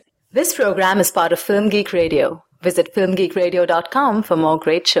This program is part of Film Geek Radio. Visit filmgeekradio.com for more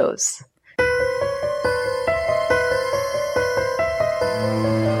great shows.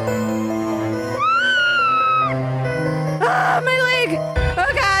 Ah, my leg!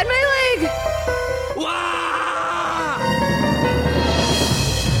 Oh God, my leg!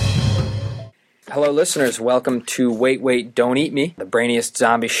 Hello, listeners. Welcome to Wait, Wait, Don't Eat Me, the brainiest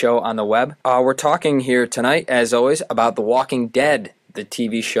zombie show on the web. We're talking here tonight, as always, about The Walking Dead, the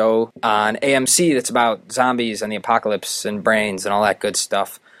TV show on AMC that's about zombies and the apocalypse and brains and all that good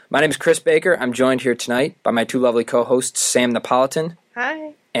stuff. My name is Chris Baker. I'm joined here tonight by my two lovely co-hosts, Sam Napolitan.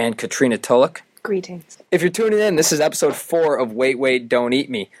 Hi. And Katrina Tulloch. Greetings. If you're tuning in, this is episode 4 of Wait, Wait, Don't Eat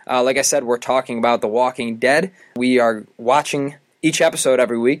Me. Like I said, we're talking about The Walking Dead. We are watching each episode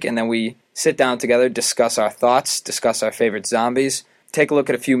every week, and then we sit down together, discuss our thoughts, discuss our favorite zombies, take a look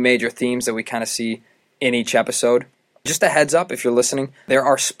at a few major themes that we kind of see in each episode. Just a heads up, if you're listening, there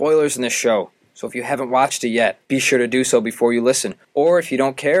are spoilers in this show. So if you haven't watched it yet, be sure to do so before you listen. Or if you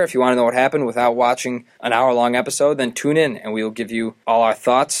don't care, if you want to know what happened without watching an hour-long episode, then tune in and we'll give you all our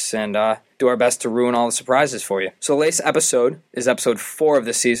thoughts and do our best to ruin all the surprises for you. So the latest episode is episode 4 of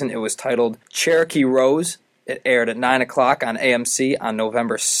the season. It was titled Cherokee Rose. It aired at 9 o'clock on AMC on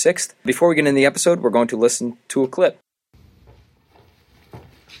November 6th. Before we get into the episode, we're going to listen to a clip. What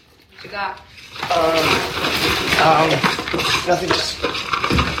you got? Nothing, just, like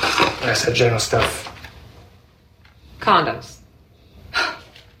I said, general stuff. Condoms.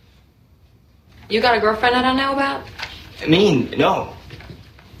 You got a girlfriend I don't know about? I mean, no.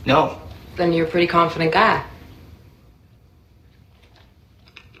 Then you're a pretty confident guy.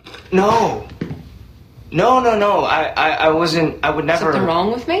 No. I wasn't, I would never. Something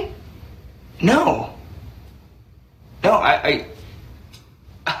wrong with me? No, I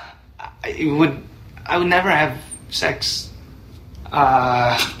would never have sex. I'm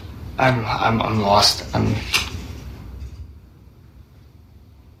lost.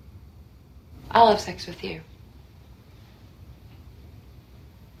 I'll have sex with you.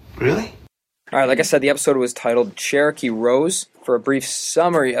 Really? All right, like I said, the episode was titled Cherokee Rose. For a brief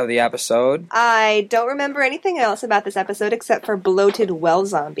summary of the episode, I don't remember anything else about this episode except for bloated well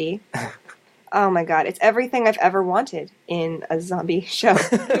zombie. Oh my god, it's everything I've ever wanted in a zombie show.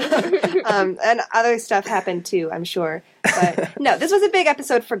 And other stuff happened too, I'm sure. But no, this was a big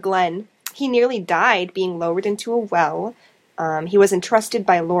episode for Glenn. He nearly died being lowered into a well. He was entrusted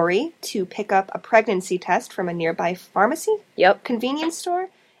by Lori to pick up a pregnancy test from a nearby pharmacy? Yep. Convenience store?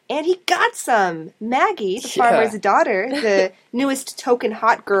 And he got some. Maggie, the farmer's daughter, the newest token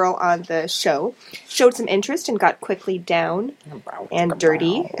hot girl on the show, showed some interest and got quickly down and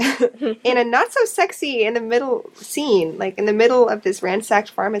dirty in a not so sexy in the middle scene, like in the middle of this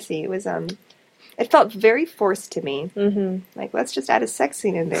ransacked pharmacy. It was it felt very forced to me. Mm-hmm. Like, let's just add a sex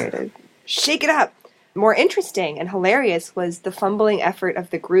scene in there to shake it up. More interesting and hilarious was the fumbling effort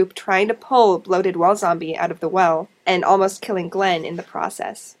of the group trying to pull bloated well zombie out of the well and almost killing Glenn in the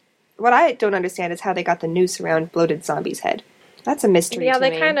process. What I don't understand is how they got the noose around bloated zombie's head. That's a mystery to me. Yeah,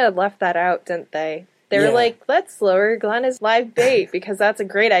 they kind of left that out, didn't they? They were like, let's lower Glenn as live bait because that's a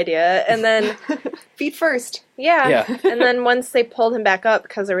great idea. And then... feet first. Yeah. And then once they pulled him back up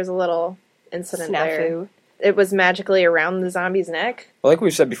because there was a little incident there, it was magically around the zombie's neck. well, like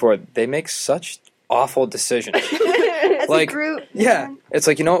we've said before, they make such awful decisions. As like, a group. Yeah. It's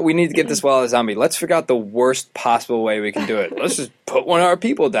like, you know what? We need to get this well as a zombie. Let's figure out the worst possible way we can do it. Let's just put one of our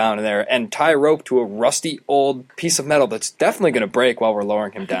people down in there and tie a rope to a rusty old piece of metal that's definitely going to break while we're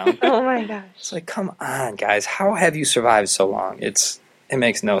lowering him down. Oh my gosh. It's like, come on, guys. How have you survived so long? It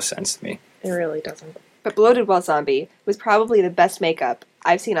makes no sense to me. It really doesn't. But bloated well zombie was probably the best makeup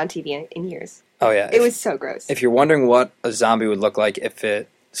I've seen on TV in years. Oh, yeah. It was so gross. If you're wondering what a zombie would look like if it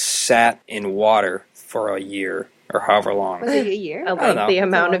sat in water for a year or however long. Was it a year? I don't know. the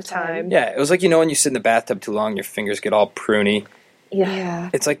amount of time. Yeah, it was like, when you sit in the bathtub too long, your fingers get all pruny. Yeah.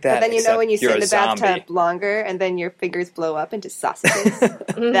 It's like that. But then when you sit in the zombie. bathtub longer and then your fingers blow up into sausages.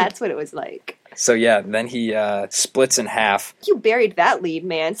 That's what it was like. So yeah, then he splits in half. You buried that lead,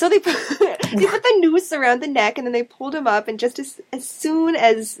 man. So they put the noose around the neck and then they pulled him up and just as soon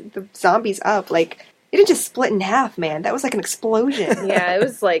as the zombie's up, like... It didn't just split in half, man. That was like an explosion. Yeah, it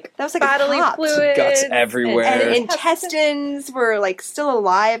was like that was like bodily fluids, guts everywhere, and intestines were like still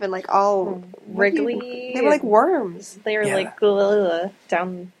alive and like all wriggly. They were like worms. They were like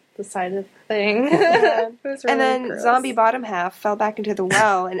down the side of the thing. It was really and then gross. zombie bottom half fell back into the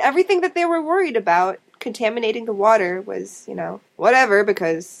well, and everything that they were worried about contaminating the water was, whatever,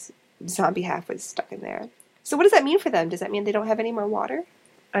 because zombie half was stuck in there. So what does that mean for them? Does that mean they don't have any more water?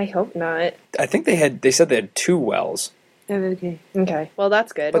 I hope not. I think they said they had 2 wells. Okay. Okay. Well,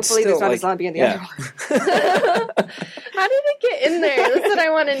 that's good. But Hopefully still, there's not a like, zombie in the yeah. other one. How did it get in there? That's what I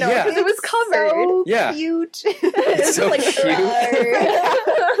want to know. Yeah. Because it was covered. So Yeah. cute. It's so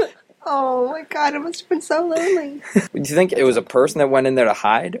cute. Oh my god, it must have been so lonely. Do you think it was a person that went in there to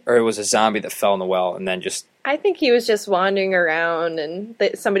hide, or it was a zombie that fell in the well and then just... I think he was just wandering around, and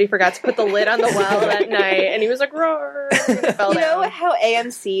somebody forgot to put the lid on the well that night, and he was like, roar, and fell You down. know how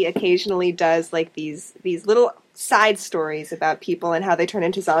AMC occasionally does like these little side stories about people and how they turn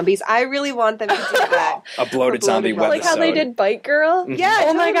into zombies? I really want them to do that. A bloated zombie Bloated Like how they did Bite Girl? Mhm. Yeah,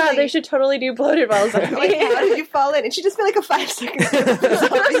 Oh my god, totally. they should totally do Bloated Well Zombie. Like, how did you fall in? It should just be like a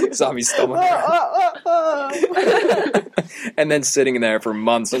 5-second Zombie stomach. Oh. And then sitting in there for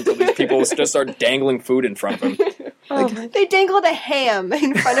months until these people just start dangling food in front of him. They dangled a ham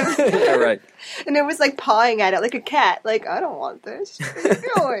in front of him. Yeah, right. And it was like pawing at it like a cat. Like, I don't want this. It's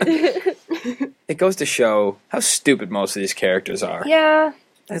yours. It goes to show how stupid most of these characters are. Yeah.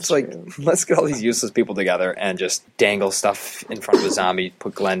 It's like, let's get all these useless people together and just dangle stuff in front of a zombie,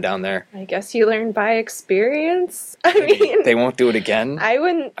 put Glenn down there. I guess you learn by experience. I mean, They won't do it again. I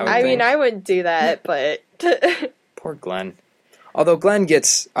wouldn't. I would think. I wouldn't do that, but Poor Glenn. Although Glenn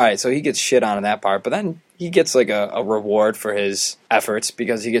gets... Alright, so he gets shit on in that part, but then he gets like a reward for his efforts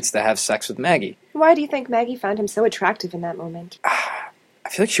because he gets to have sex with Maggie. Why do you think Maggie found him so attractive in that moment? I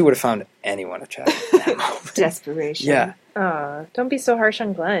feel like she would have found anyone attractive in that moment. Desperation. Yeah. don't be so harsh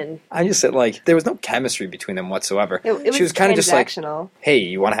on Glenn. I just said, like, there was no chemistry between them whatsoever. It She was kind of just like, transactional. hey,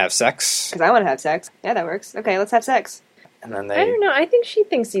 you want to have sex? Because I want to have sex. Yeah, that works. Okay, let's have sex. And then I they... don't know. I think she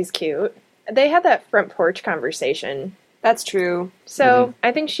thinks he's cute. They had that front porch conversation. That's true. So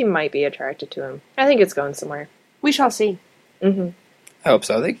I think she might be attracted to him. I think it's going somewhere. We shall see. Mm-hmm. I hope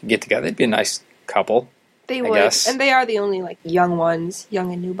so. They could get together. They'd be a nice couple. They I would. guess. And they are the only, like, young ones.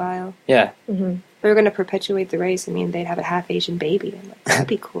 Young and nubile. Yeah. Mm-hmm. They're going to perpetuate the race. I mean, they'd have a half-Asian baby. I'm like, that'd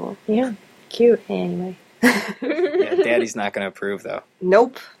be cool. Yeah, cute. Anyway. Yeah, Daddy's not going to approve, though.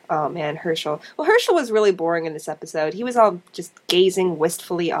 Nope. Oh, man, Herschel. Well, Herschel was really boring in this episode. He was all just gazing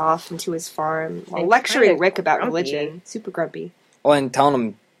wistfully off into his farm, while And lecturing kinda Rick about grumpy. religion. Super grumpy. Well, and telling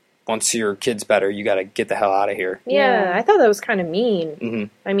him, once your kid's better, you got to get the hell out of here. Yeah, Yeah. I thought that was kind of mean. hmm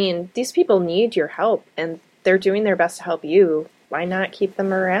I mean, these people need your help, and they're doing their best to help you. Why not keep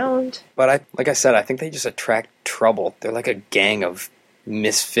them around? But like I said, I think they just attract trouble. They're like a gang of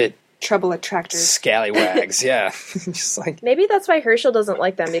misfit Trouble attractors. scallywags. Yeah. Just like, Maybe that's why Herschel doesn't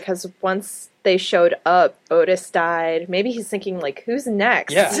like them, because once they showed up, Otis died. Maybe he's thinking, like, who's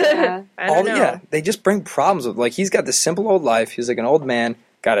next? Yeah. Yeah. I don't know. Yeah, they just bring problems with, like, he's got this simple old life. He's like an old man,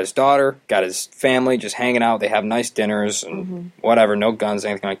 got his daughter, got his family, just hanging out. They have nice dinners and whatever, no guns,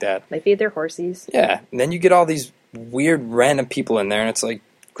 anything like that. They feed their horsies. Yeah, and then you get all these weird random people in there, and it's like,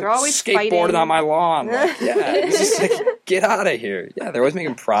 They're always skateboarding fighting. on my lawn. Like, yeah, it's just like, get out of here. Yeah, they're always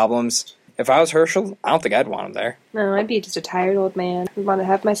making problems. If I was Herschel, I don't think I'd want him there. No, I'd be just a tired old man who'd want to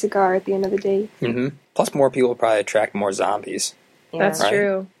have my cigar at the end of the day. hmm Plus, more people will probably attract more zombies. Yeah. That's Right.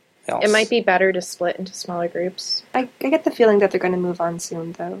 true. Else. It might be better to split into smaller groups. I get the feeling that they're going to move on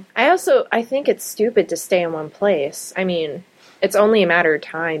soon, though. I think it's stupid to stay in one place. I mean, it's only a matter of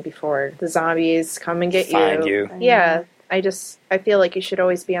time before the zombies come and get Find you. Yeah, I feel like you should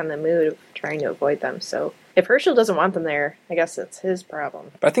always be on the mood of trying to avoid them. So if Herschel doesn't want them there, I guess it's his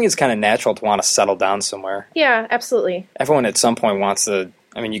problem. But I think it's kind of natural to want to settle down somewhere. Yeah, absolutely. Everyone at some point wants to.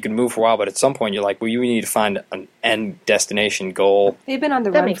 I mean, you can move for a while, but at some point you're like, well, you need to find an end destination goal. They've been on the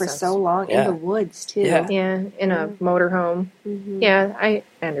That run makes for sense. so long, Yeah. in the woods, too. Yeah. Yeah, in a motorhome. Mhm. Yeah, I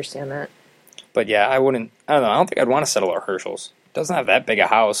understand that. But yeah, I don't know. I don't think I'd want to settle at Herschel's. It doesn't have that big a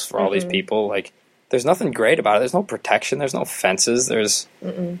house for all these people. Like, there's nothing great about it. There's no protection. There's no fences. There's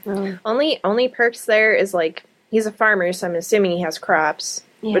Oh, Only perks there is, like, he's a farmer, so I'm assuming he has crops,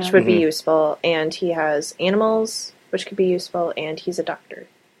 yeah. which would be Mhm. useful, and he has animals, which could be useful, and he's a doctor.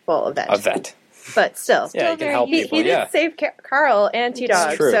 Well, a vet. a vet. But still. Yeah, you can help he, people. he Yeah, did save Carl and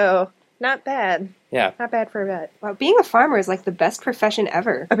T-Dog, true. so not bad. yeah. Not bad for a vet. Wow, being a farmer is like the best profession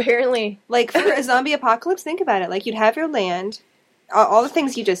ever. Apparently. Like, for a zombie apocalypse, think about it. Like, you'd have your land, all the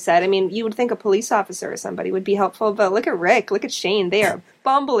things you just said. I mean, you would think a police officer or somebody would be helpful, but look at Rick, look at Shane. They are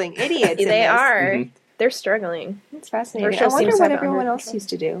bumbling idiots. in They this. are. Mhm. They're struggling. It's fascinating. Herschel I wonder seems to what have it everyone under else control. used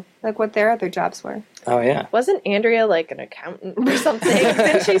to do. Like, what their other jobs were. Oh yeah. Wasn't Andrea like an accountant or something?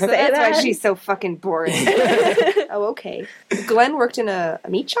 Didn't she say That's that? why she's so fucking boring. Oh, okay. Glenn worked in a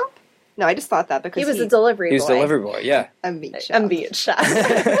meat shop? No, I just thought that because He was a delivery He was boy. delivery boy. Yeah. a meat shop. A meat shop.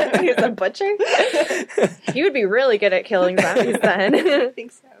 He was a butcher? He would be really good at killing zombies then. I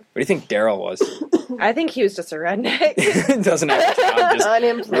think so. What do you think Daryl was? I think he was just a redneck. Doesn't have a job, just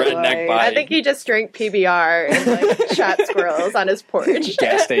Unemployed. redneck body. I think he just drank PBR and like shot squirrels on his porch.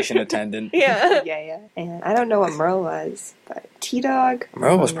 Gas station attendant. Yeah. Yeah. And I don't know what Merle was, but T-Dog.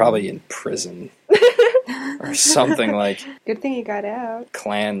 Merle was probably in prison. Or something like Good thing he got out.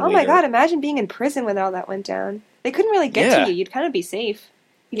 clan Oh my leader. god, imagine being in prison when all that went down. They couldn't really get Yeah. to you. You'd kind of be safe.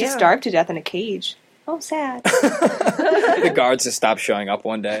 You'd just Yeah. starve to death in a cage. Oh, sad. The guards just stopped showing up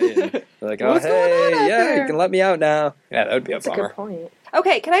one day. And they're like, oh, What's going hey, on out yeah, there? you can let me out now. Yeah, that would be That's a a bummer. good point.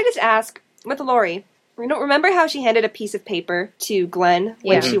 Okay, can I just ask, with Lori, remember how she handed a piece of paper to Glenn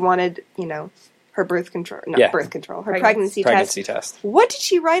when Yeah. she wanted, her birth control, Yeah. her pregnancy Pregnancy test. test. What did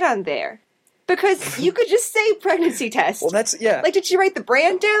she write on there? Because you could just say pregnancy test. Well, that's, yeah. Like, did she write the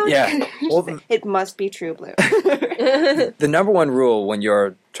brand down? Yeah. Well, It must be True Blue. the number one rule when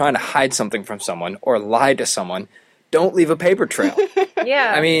you're trying to hide something from someone or lie to someone, don't leave a paper trail.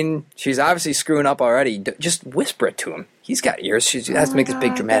 Yeah. I mean, she's obviously screwing up already. Just whisper it to him. He's got ears. She has to make this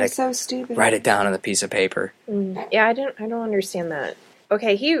big dramatic. That's so stupid. Write it down on a piece of paper. Yeah, I don't understand that.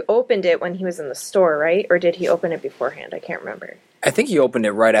 Okay, he opened it when he was in the store, right? Or did he open it beforehand? I can't remember. I think he opened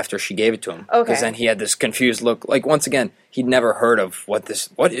it right after she gave it to him. Okay. Because then he had this confused look. Like, once again, he'd never heard of what is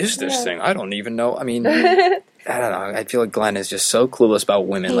this thing? I don't even know. I mean, I don't know. I feel like Glenn is just so clueless about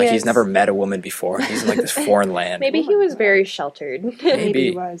women. He Like, is. he's never met a woman before. He's in, like, this foreign land. Maybe he was very sheltered. Maybe Maybe.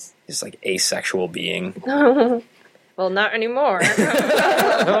 he was. He's, like, asexual being. Well, not anymore.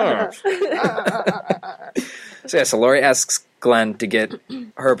 So Lori asks Glenn to get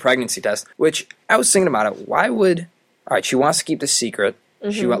her pregnancy test, which I was thinking about it. Why would... All right, she wants to keep this secret.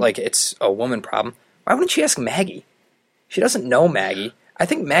 She went like, it's a woman problem. Why wouldn't she ask Maggie? She doesn't know Maggie. I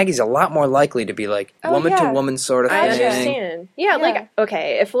think Maggie's a lot more likely to be like woman to woman sort of I thing. understand. Yeah, like,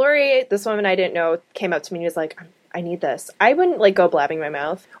 okay, if Lori, this woman I didn't know, came up to me and was like, I need this, I wouldn't, like, go blabbing my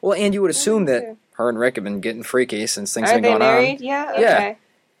mouth. Well, and you would assume that her and Rick have been getting freaky since things Are have they been going married? on. Yeah? Yeah. Okay.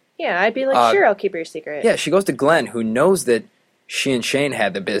 Yeah, I'd be like, sure, I'll keep your secret. Yeah, she goes to Glenn, who knows that she and Shane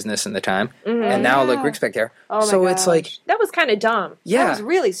had the business in the time, and now like Rick's back there. Oh my so it's gosh. like, That was kind of dumb. yeah, That was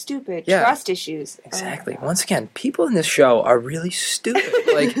really stupid. Yeah. Trust issues. exactly. Once again, people in this show are really stupid.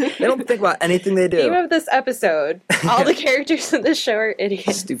 Like, they don't think about anything they Theme do. of this episode, all the characters in this show are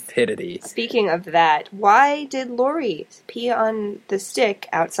idiots. Stupidity. Speaking of that, why did Lori pee on the stick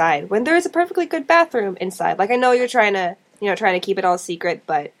outside when there is a perfectly good bathroom inside? Like, I know you're trying to keep it all secret,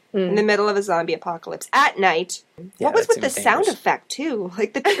 but in the middle of a zombie apocalypse at night. Yeah, What was that with the seems sound dangerous. effect too?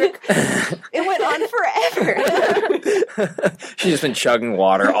 Like the trick, it went on forever. She's just been chugging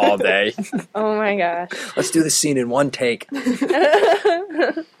water all day. Oh my gosh. Let's do this scene in one take.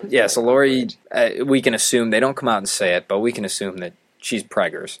 Yeah, so Lori, we can assume, they don't come out and say it, but we can assume that she's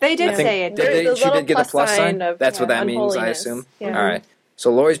preggers. They did I think- say it. There's the she little did get the plus plus sign? sign of, That's what that means, I unholiness. assume? Yeah. All right.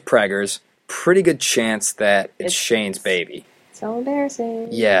 So Lori's preggers. Pretty good chance that it's It's- Shane's baby. So embarrassing.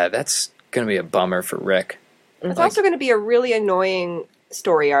 Yeah, that's going to be a bummer for Rick. It's also going to be a really annoying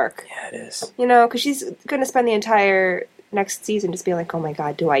story arc. Yeah, it is. Because she's going to spend the entire next season just being like, oh my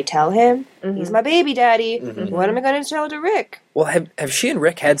god, do I tell him? He's my baby daddy. What am I going to tell to Rick? Well, have she and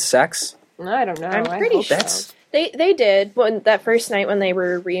Rick had sex? I don't know. I'm I pretty hope sure. so. They did when that first night when they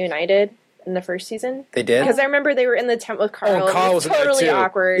were reunited in the first season. They did? Because I remember they were in the tent with Carl. Oh, Carl it was was in there, totally too.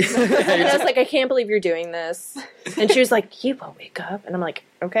 awkward. And I was like, I can't believe you're doing this. And she was like, he won't wake up. And I'm like,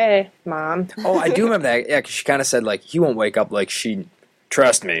 okay, Mom. Oh, I do remember that. Yeah, because she kind of said, like, he won't wake up like she...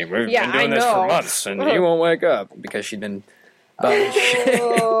 Trust me, we've Yeah, been doing I this for know. months, and he won't wake up. Because she'd been...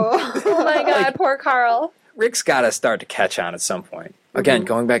 Oh my god, poor Carl. Rick's got to start to catch on at some point. Again,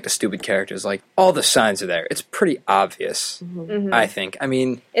 going back to stupid characters, like, all the signs are there. It's pretty obvious, I think. I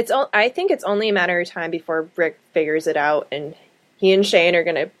mean... I think it's only a matter of time before Rick figures it out, and he and Shane are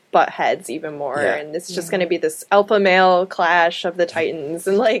going to butt heads even more, Yeah. and it's just going to be this alpha male clash of the Titans,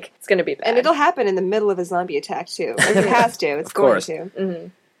 and, like, it's going to be bad. And it'll happen in the middle of a zombie attack, too. Like, it has to. It's Of going course.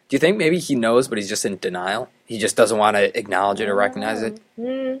 to. Do you think maybe he knows, but he's just in denial? He just doesn't want to acknowledge it or recognize it?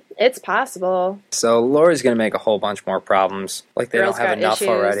 It's possible. So Lori's going to make a whole bunch more problems. Like, they Girls don't have got enough issues.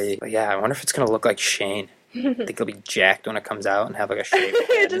 already. But yeah, I wonder if it's going to look like Shane. I think he'll be jacked when it comes out and have like a shaved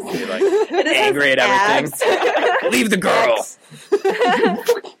head and be like angry at everything. Leave the girl!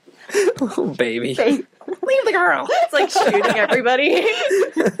 Oh, baby. Leave the girl. It's like shooting everybody.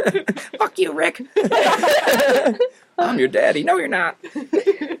 Fuck you, Rick. I'm your daddy. No, you're not.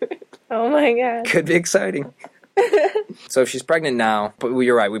 Oh my god. Could be exciting. So if she's pregnant now, but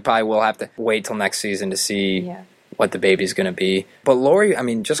you're right, we probably will have to wait till next season to see what the baby's going to be. But Lori, I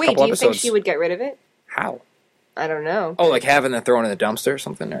mean, just a Wait, couple do you episodes. think she would get rid of it? How? I don't know. Oh, like having them thrown in the dumpster or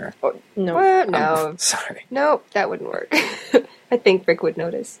something? Or No. What? No. sorry. Nope, that wouldn't work. I think Rick would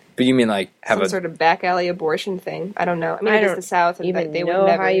notice. But you mean like have Some sort of back alley abortion thing. I don't know. I mean, it is the South, and even they would know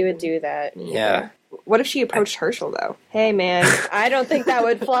never how you would do that. Yeah. What if she approached Herschel, though? Hey, man. I don't think that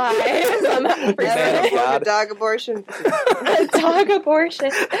would fly. Man of God. Dog abortion. A dog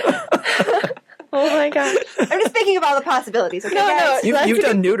abortion. Oh my god. I'm just thinking of all the possibilities. Okay, No, guys? You've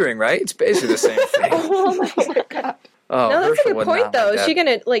done neutering, right? It's basically the same thing. Oh my god. Oh, No, that's Herschel a good would point, not though. like Is she that.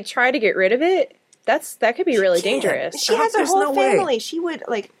 gonna like try to get rid of it? That could be really dangerous. She has her There's whole no way. family. She would,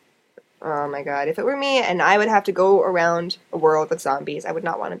 like... Oh my god. If it were me and I would have to go around a world with zombies, I would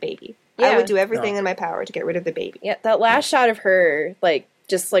not want a baby. I Yeah. would do everything No. in my power to get rid of the baby. Yeah, that last shot of her, like,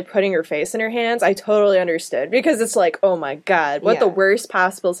 just, like, putting her face in her hands, I totally understood. Because it's like, oh my god, what the Yeah. worst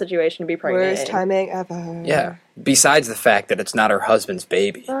possible situation to be pregnant Worst in. timing ever. Yeah. Besides the fact that it's not her husband's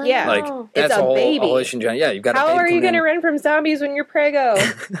baby. Yeah. Like, It's that's a a whole baby. issue. Yeah, you've got a How baby are you coming going to in. run from zombies when you're preggo?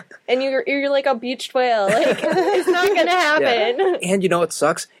 And you're like a beached whale. Like, it's not going to happen. And you know what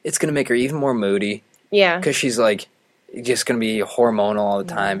sucks? It's going to make her even more moody. Yeah. Because she's like just going to be hormonal all the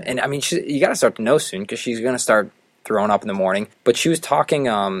time. And I mean, you got to start to know soon because she's going to start throwing up in the morning. But she was talking,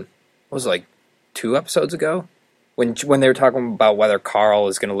 what was it, like 2 episodes ago? When they were talking about whether Carl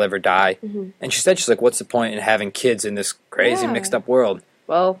is going to live or die. Mm-hmm. And she said, she's like, what's the point in having kids in this crazy Yeah. mixed up world?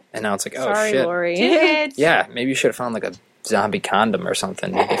 Well, And now it's like, oh sorry, shit. Lori. Kids. Yeah, maybe you should have found like a zombie condom or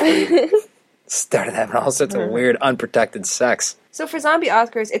something. Before you started having all sorts of weird unprotected sex. So for zombie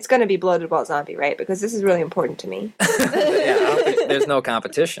Oscars, it's going to be Bloated Wall Zombie, right? Because this is really important to me. Yeah, I don't think, there's no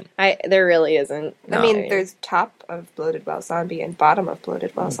competition. There really isn't. No. I mean, there's top of Bloated Wall Zombie and bottom of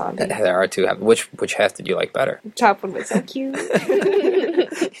Bloated Wall Zombie. There are 2. Which half did you like better? Top one was so cute.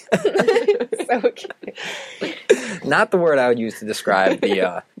 So cute. Not the word I would use to describe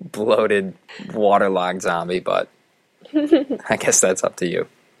the bloated, waterlogged zombie, but I guess that's up to you.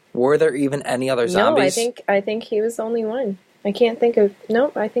 Were there even any other zombies? No, I think he was the only one. I can't think of...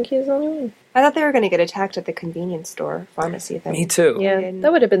 Nope, I think he was the only one. I thought they were going to get attacked at the convenience store pharmacy thing. Me too. Yeah,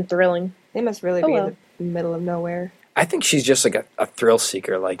 that would have been thrilling. They must really Oh, be well. in the middle of nowhere. I think she's just like a thrill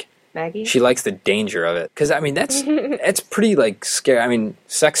seeker. Like, Maggie? she likes the danger of it. Because, I mean, that's pretty, like, scary. I mean,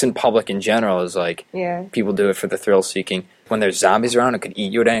 sex in public in general is like... Yeah. People do it for the thrill seeking. When there's zombies around, it could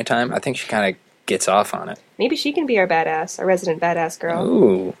eat you at any time. I think she kind of gets off on it. Maybe she can be our badass, our resident badass girl.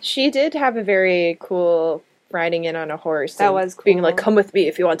 Ooh. She did have a very cool riding in on a horse. That and was being cool. like, come with me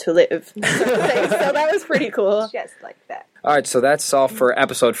if you want to live. Sort of thing. So that was pretty cool. Just like that. All right, so that's all for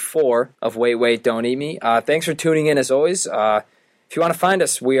episode 4 of Wait, Wait, Don't Eat Me. Thanks for tuning in, as always. If you want to find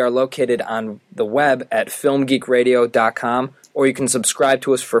us, we are located on the web at filmgeekradio.com, or you can subscribe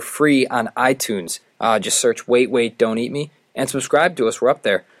to us for free on iTunes. Just search Wait, Wait, Don't Eat Me, and subscribe to us. We're up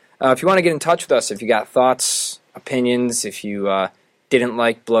there. If you want to get in touch with us, if you got thoughts, opinions, if you didn't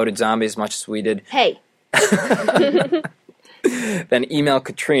like bloated zombies as much as we did, Hey. then email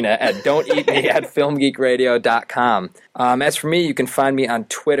Katrina at don'teatme@filmgeekradio.com. As for me, you can find me on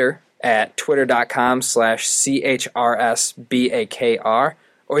Twitter at twitter.com/CHRSBAKR,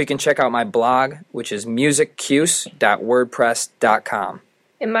 or you can check out my blog, which is musiccuse.wordpress.com.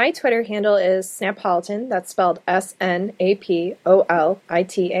 And my Twitter handle is Snapolitan. That's spelled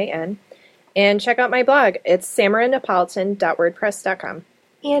SNAPOLITAN. And check out my blog. It's samaranapolitan.wordpress.com.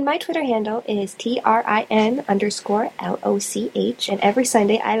 And my Twitter handle is TRIN_LOCH. And every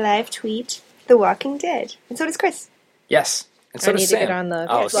Sunday I live tweet The Walking Dead. And so does Chris. Yes. And so I does need to Sam. get on the-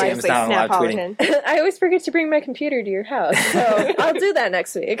 Oh, Yes, Sam's not allowed tweeting. I always forget to bring my computer to your house, so I'll do that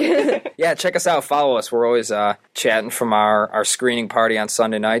next week. Yeah, check us out. Follow us. We're always chatting from our screening party on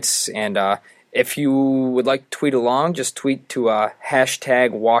Sunday nights. And if you would like to tweet along, just tweet to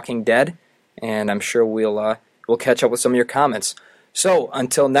hashtag Walking Dead, and I'm sure we'll catch up with some of your comments. So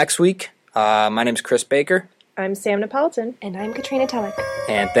until next week, my name's Chris Baker. I'm Sam Napolitan. And I'm Katrina Telek.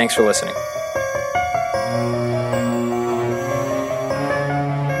 And thanks for listening.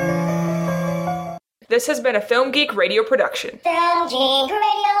 This has been a Film Geek Radio production. Film Geek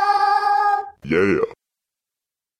Radio. Yeah.